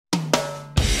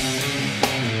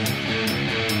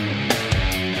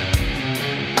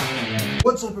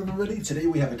everybody. Today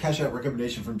we have a cash out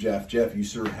recommendation from Jeff. Jeff, you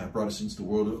sir have brought us into the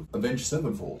world of Avenged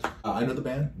Sevenfold. I know the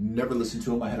band, never listened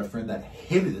to him. I had a friend that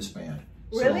hated this band.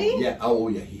 Really? So, yeah. Oh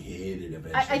yeah, he hated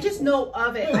Avenged Sevenfold. I just know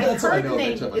of it. Yeah, I heard the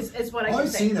name of is what I can I've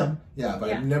say. Seen them, yeah, but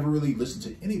I've never really listened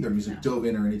to any of their music, dove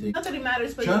in or anything. Not that it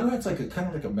matters, but genre, it's like a kind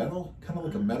of like a metal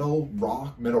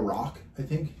rock, I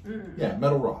think. Yeah,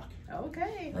 metal rock.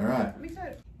 Okay. All right. I'm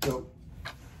excited. So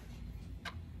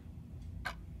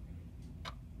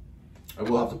I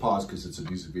will have to pause because it's a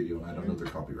music video and I don't know their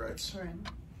copyrights. Right.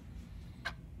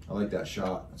 I like that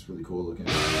shot. That's really cool looking.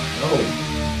 Oh.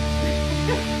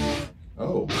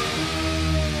 Oh.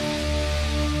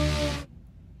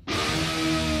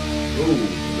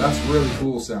 Oh, that's really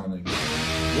cool sounding.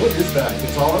 What is that?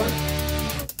 Guitar?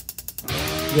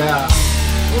 Yeah.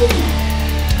 Oh.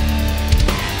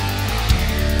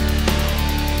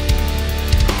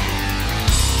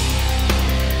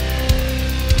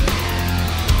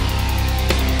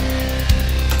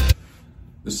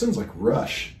 This sounds like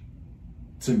Rush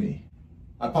to me.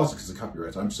 I paused it because of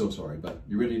copyrights. I'm so sorry, but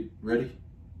you ready? Ready?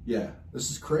 Yeah,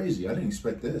 this is crazy. I didn't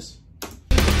expect this. Right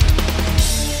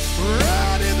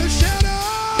in the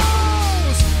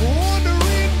shadows,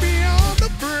 wandering beyond the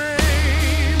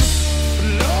frame,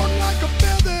 float like a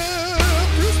feather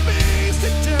through space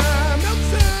and time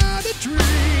outside a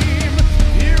dream.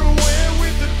 Here aware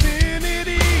with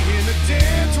infinity in a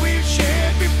dance we've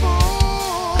shared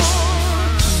before.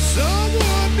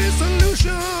 Someone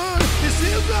dissolution, this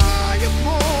is I am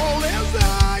all as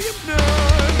I am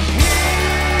none.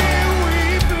 Here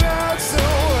we fly so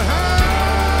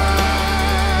high,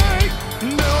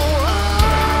 no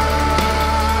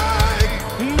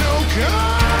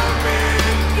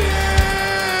coming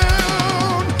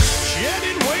down.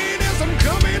 Shedding weight as I'm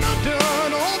coming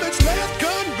undone, all that's left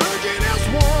converging as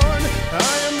one. I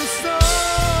am the sun.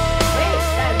 Wait,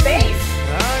 that bass.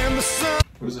 I am the sun.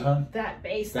 What is it, hon? That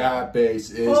bass. That bass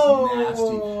is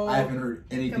nasty. I haven't heard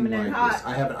anything Coming in like hot. this.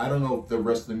 I don't know if the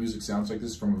rest of the music sounds like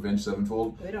this from Avenged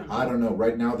Sevenfold. We don't know. I don't know.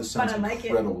 Right now, this sounds But I like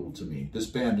incredible to me. This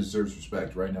band deserves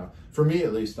respect right now. For me,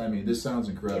 at least. I mean, this sounds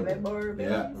incredible. Give it more bass.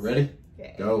 Yeah. Ready?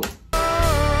 Okay. Go.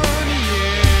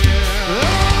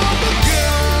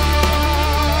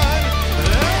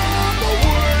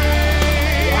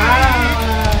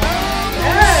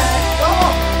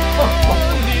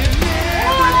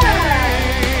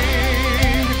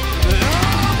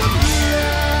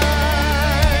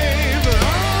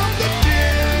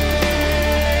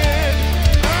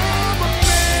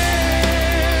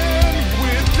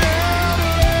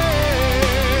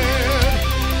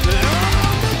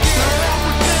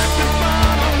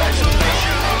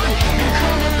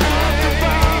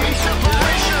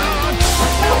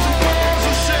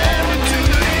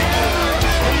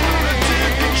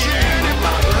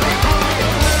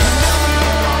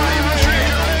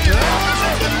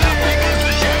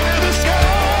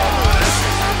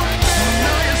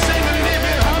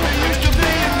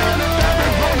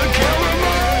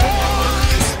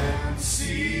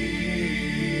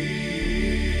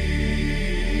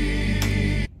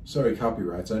 Sorry,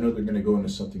 copyrights. I know they're going to go into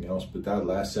something else, but that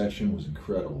last section was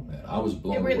incredible, man. I was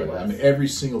blown really away. was. I mean, every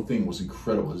single thing was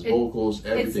incredible. His vocals,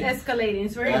 everything. It's escalating.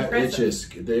 It's very It's impressive.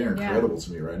 just, they are incredible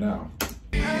to me right now.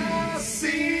 I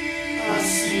see.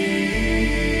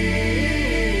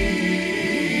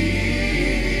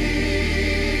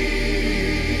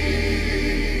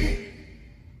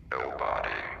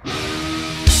 Nobody.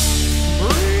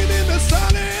 Breathe in the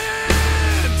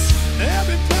silence, ebb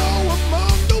and flow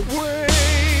among the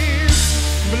waves.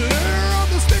 Blur on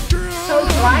the spectrum. So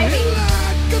driving.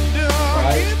 Like a dog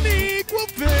Right. in equal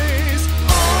face.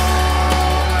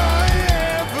 All I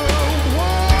ever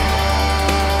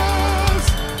was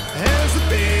has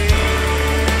been,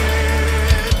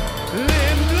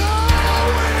 and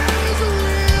always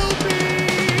will be.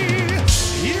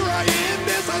 Here I am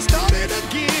as I started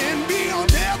again, beyond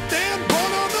death and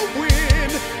born on the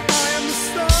wind. I am the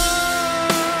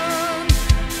sun.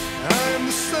 I am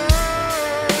the sun.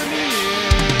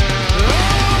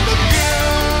 Yeah. I'm the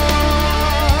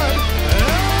God.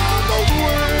 I'm the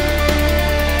way.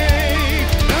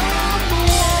 I'm the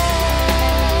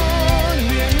one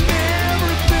in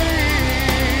everything.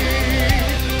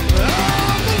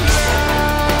 I'm the light.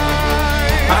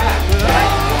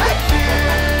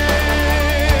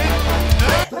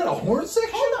 Is that a horn section?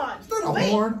 Hold on. Is that a Wait.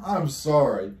 horn? I'm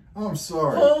sorry. I'm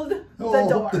sorry. Hold the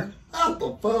door. Out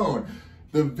the phone.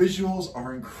 The visuals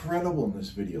are incredible in this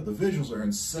video. The visuals are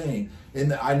insane.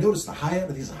 And I noticed the hi-hat,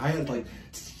 but these hi-hat like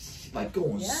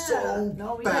going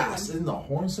so fast. In the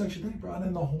horn section, they brought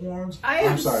in the horns.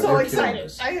 I'm sorry, so they're excited. killing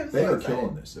this. I am They so are excited.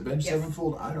 killing this. Avenged Yes.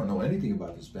 Sevenfold, I don't know anything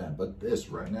about this band, but this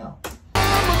right now.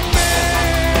 I'm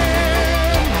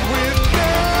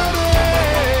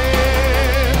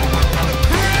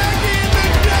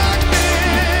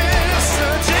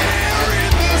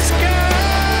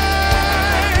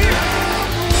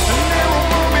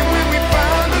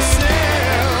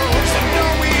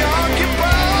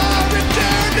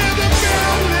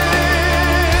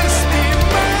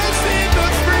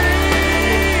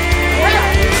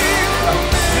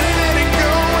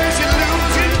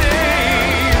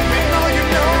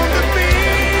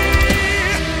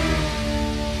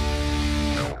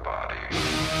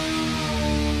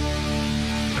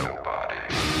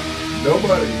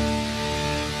Nobody.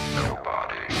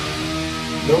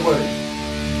 Nobody.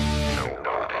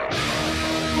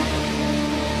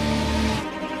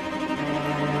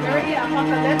 Very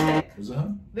apocalyptic. Is it, huh?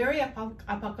 Very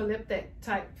apocalyptic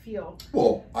type feel.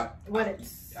 Well,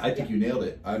 I think you nailed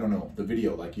it. I don't know. The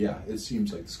video, like, yeah, it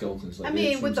seems like the skeletons. Like, I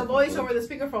mean, with the voice over the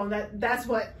speakerphone, that's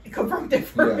what confirmed it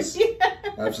for me.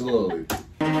 Absolutely.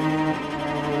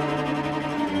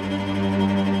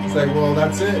 It's like, well,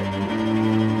 that's it.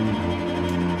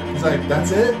 It's like,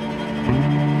 that's it?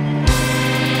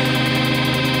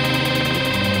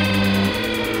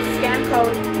 Scan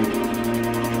code.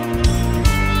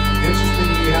 Interesting,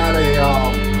 we had a,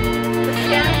 The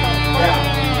scan code. yeah,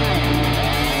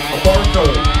 a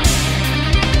barcode.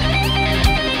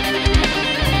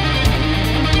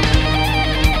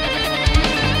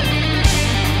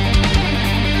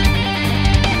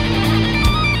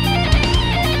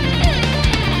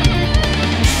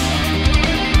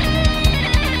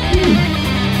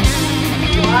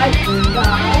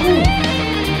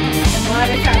 What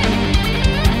is happening?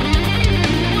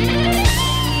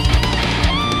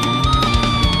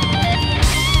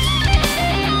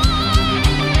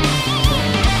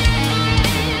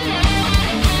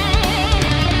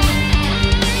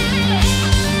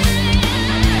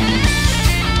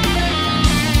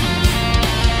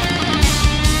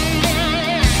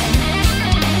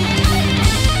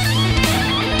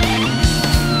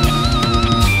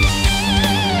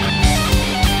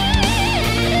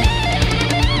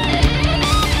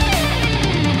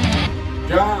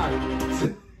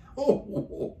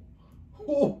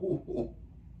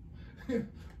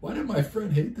 Why did my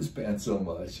friend hate this band so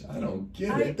much? I don't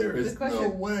get it. There is no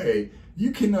question. way.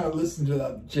 You cannot listen to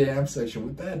that jam section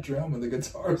with that drum and the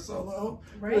guitar solo.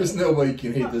 Right. There's no way you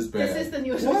can hate this band. This is the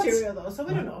newest What? material though, so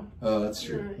we don't know. Oh, that's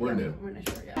true. We're new. We're not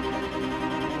sure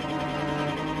yet.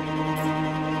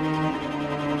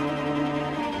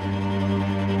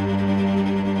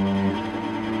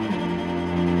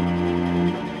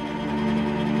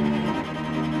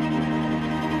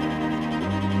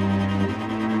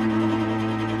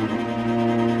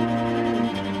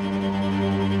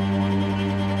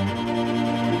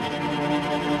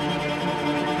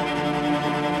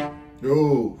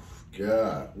 Oh,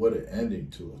 God. What an ending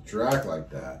to a track like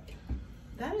that.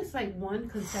 That is like one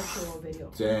conceptual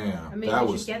video. Damn. I mean, that did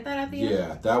was, you get that at the end?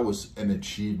 Yeah, that was an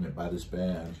achievement by this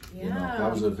band. Yeah. You know,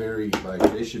 that was a very, like,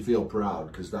 they should feel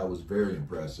proud because that was very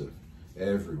impressive.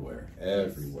 Everywhere.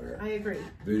 Everywhere. I agree.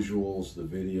 Visuals, the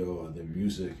video, the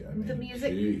music. I mean, The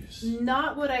music, geez.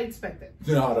 not what I expected.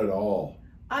 Not at all.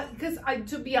 Because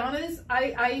to be honest,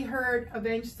 I heard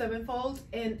Avenged Sevenfold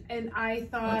and I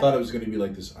thought it was going to be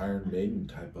like this Iron Maiden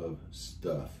type of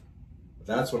stuff.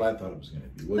 That's what I thought it was going to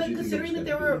be. But considering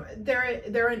that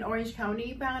they're an Orange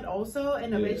County band also,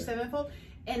 and Avenged Sevenfold,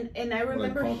 and I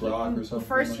remember like punk rock or something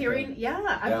first like hearing,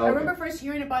 that? I remember first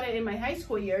hearing about it in my high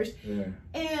school years, Yeah.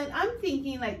 and I'm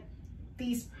thinking like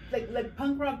these like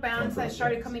punk rock bands that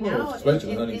started coming out,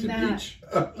 especially in Huntington that, Beach.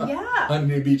 Yeah,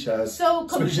 Huntington Beach has so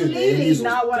completely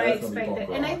not what I expected,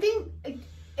 and I rock. think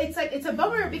it's a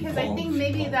bummer because I think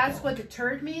maybe that's what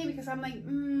deterred me because I'm like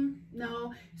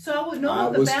no, so I would know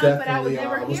of the band but I would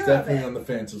never hear of it. I was definitely on the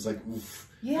fence. I was like, oof.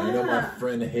 Yeah. I know my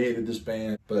friend hated this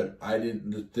band, but I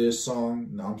didn't. This song,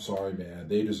 no, I'm sorry, man.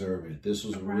 They deserve it. This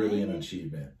was really an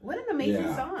achievement. What an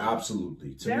amazing song.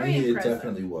 Absolutely. To Very me, impressive. it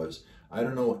definitely was. I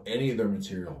don't know any of their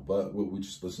material, but what we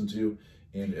just listened to,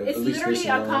 and it's at least literally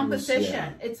a composition. Was,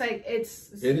 yeah. It's like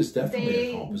It is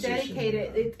definitely a composition.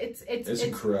 Dedicated. It's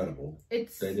incredible.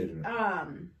 It's they did it.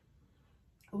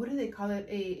 What do they call it?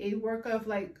 A work of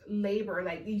like labor.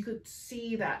 Like you could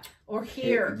see that or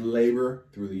hear labor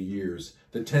through the years.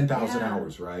 The 10,000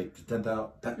 hours, right? The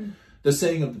 10,000. The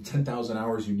saying of the 10,000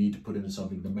 hours you need to put into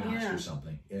something to master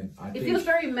something. And I think it feels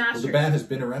very mastered. The band has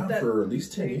been around for at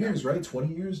least 10 years, right?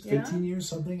 20 years, 15 years,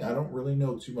 something. I don't really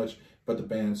know too much about the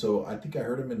band. So I think I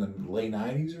heard them in the late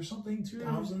 90s or something,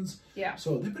 2000s. Yeah.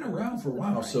 So they've been around for a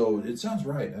while. So it sounds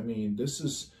right. I mean, this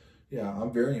is, Yeah,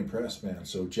 I'm very impressed, man.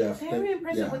 So Jeff, very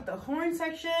impressive with the horn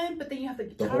section, but then you have the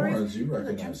guitar. The horns you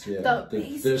recognize, yeah. The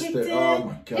bass kicked in. Oh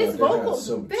my god, his vocals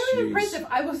so very impressive.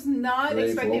 I was not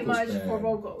expecting much for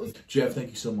vocals. Jeff, thank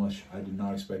you so much. I did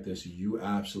not expect this. You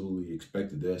absolutely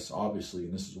expected this, obviously,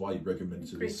 and this is why you recommended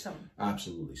this.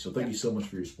 Absolutely. So thank you so much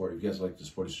for your support. If you guys like to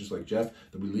support us just like Jeff,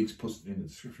 there'll be links posted in the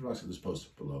description box of this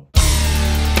post below.